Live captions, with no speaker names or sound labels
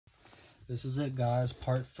This is it, guys.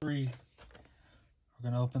 Part 3. We're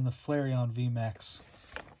going to open the Flareon VMAX.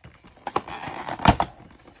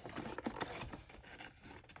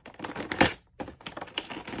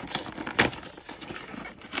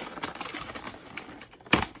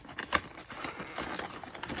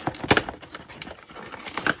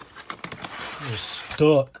 We're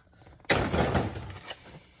stuck.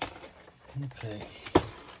 Okay.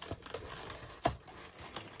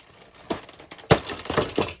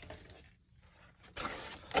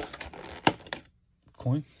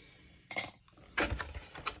 Coin.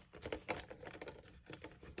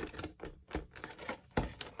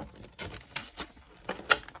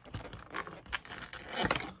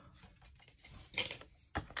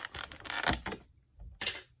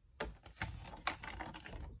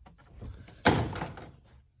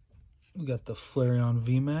 We got the Flareon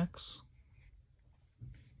VMAX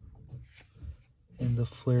and the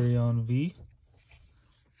Flareon V.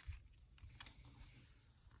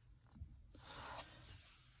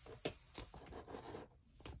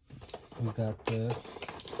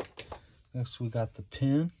 Next we got the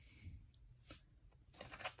pin.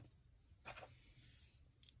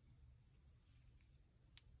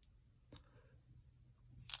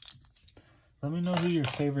 Let me know who your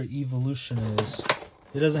favorite evolution is.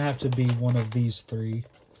 It doesn't have to be one of these 3,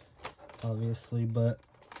 obviously, but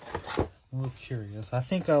I'm a little curious. I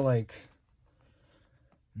think I like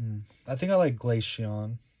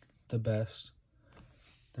Glaceon the best.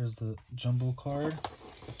 There's the jumbo card.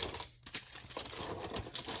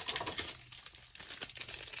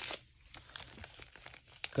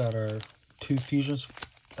 Got our 2 Fusion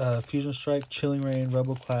Strike, Chilling Reign,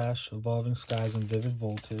 Rebel Clash, Evolving Skies, and Vivid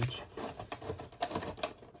Voltage.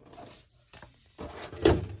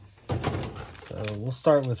 So we'll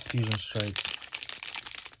start with Fusion Strike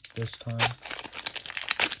this time.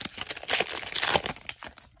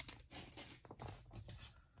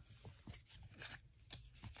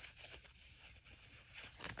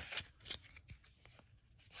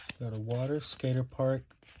 Got a Water, Skater Park,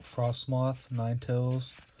 Frostmoth,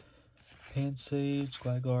 Ninetales, Pansage,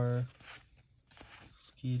 Gligar,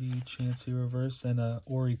 Skitty, Chansey Reverse, and a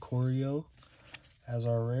Oricorio as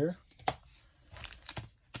our rare.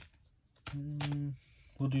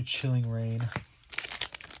 We'll do Chilling Reign.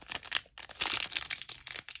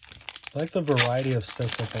 I like the variety of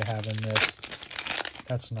sets that they have in this.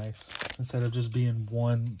 That's nice. Instead of just being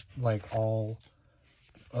one, like all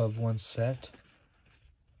of one set.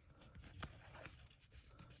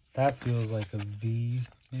 That feels like a V,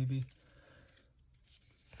 maybe.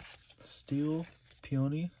 Steel,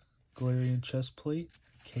 Peony, Galarian Chestplate,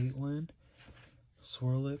 Caitlyn,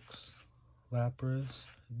 Swirlix, Lapras,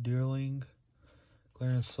 Deerling,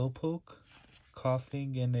 Galarian Slowpoke,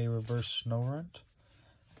 Coughing, and a reverse Snorunt.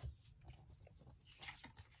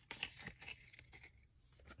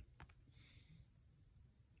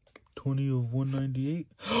 $20 of 198.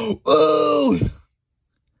 Oh!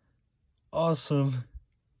 Awesome.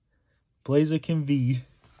 Blaziken V.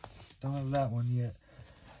 Don't have that one yet.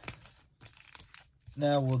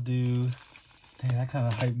 Now we'll do... Dang, that kind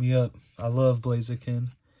of hyped me up. I love Blaziken.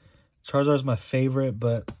 Charizard's my favorite,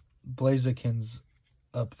 but Blaziken's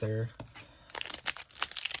up there.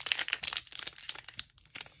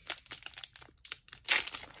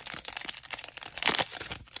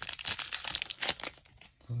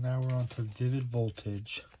 So now we're on to Vivid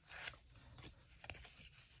Voltage.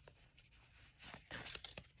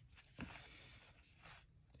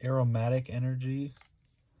 Aromatic Energy,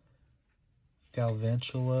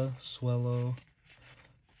 Galvantula, Swellow,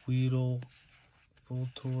 Weedle,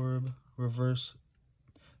 Voltorb, Reverse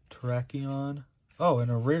Terrakion. Oh, and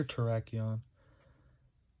a rare Terrakion.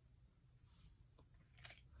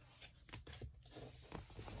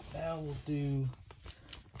 Now we'll do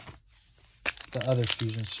the other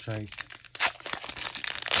Fusion Strike.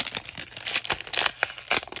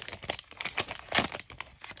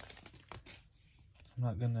 I'm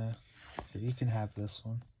not gonna... Here, you can have this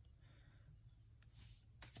one.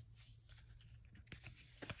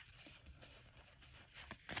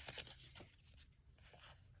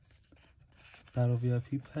 Battle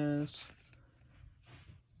VIP Pass.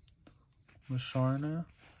 Masharna,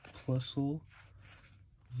 Plusle,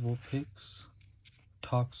 Vulpix,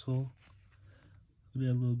 Toxel. Look at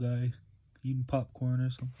that little guy eating popcorn or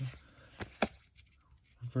something.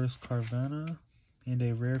 Reverse Carvanha, and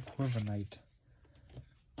a rare Corviknight.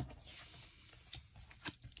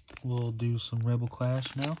 We'll do some Rebel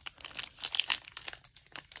Clash now.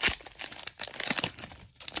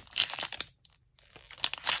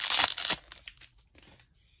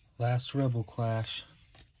 Last Rebel Clash.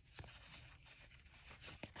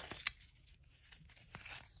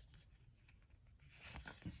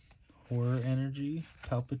 Horror Energy,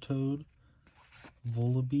 Palpitoad,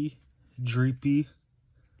 Volibee, Dreepy,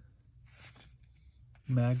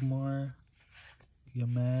 Magmar,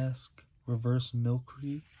 Yamask, Reverse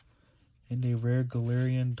Milcery, and a rare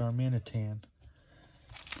Galarian Darmanitan.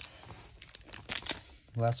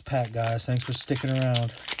 Last pack, guys. Thanks for sticking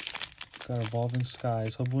around. Got Evolving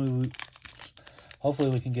Skies. Hopefully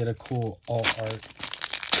we can get a cool alt art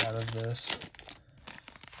out of this.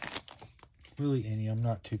 Really any. I'm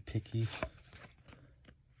not too picky.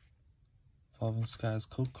 Evolving Skies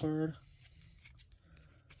code card.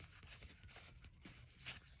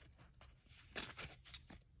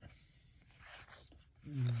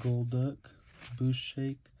 Golduck, Boost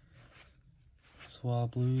Shake,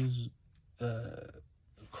 Swablues,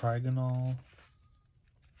 Kriganol,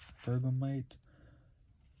 Bergamite,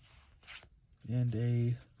 and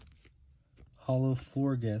a Hollow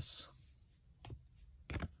Florges.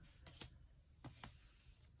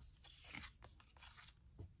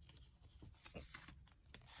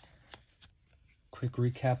 Quick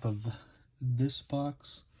recap of this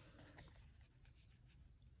box.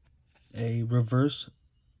 A reverse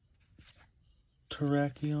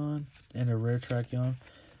Terrakion and a rare Terrakion.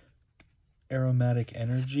 Aromatic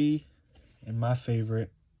Energy, and my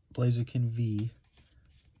favorite, Blaziken V.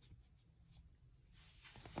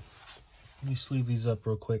 Let me sleeve these up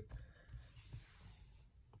real quick.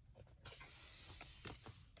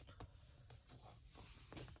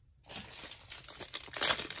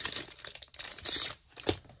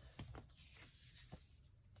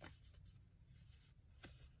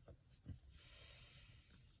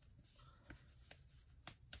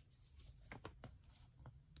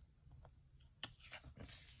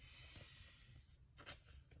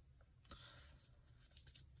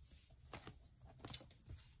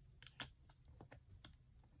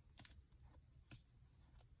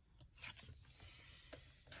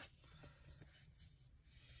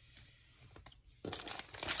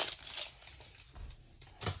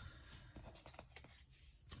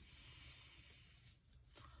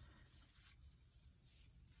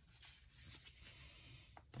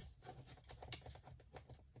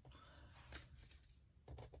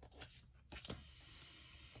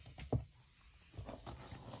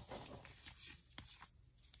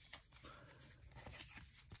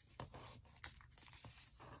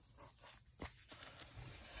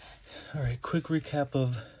 Alright, quick recap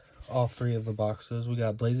of all three of the boxes. We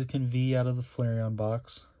got Blaziken V out of the Flareon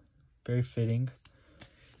box. Very fitting.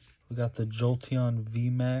 We got the Jolteon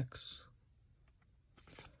VMAX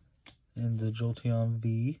and the Jolteon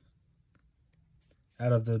V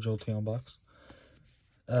out of the Jolteon box.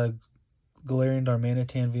 Galarian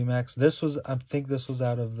Darmanitan VMAX. This was, I think this was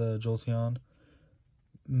out of the Jolteon.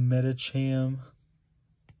 Medicham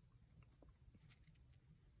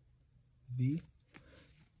V.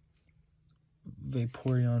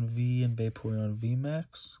 Vaporeon V and Vaporeon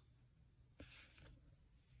VMAX.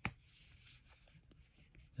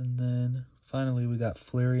 And then finally we got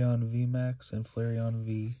Flareon VMAX and Flareon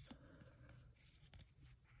V.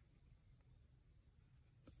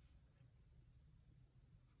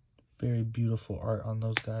 Very beautiful art on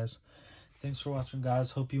those guys. Thanks for watching,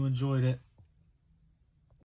 guys. Hope you enjoyed it.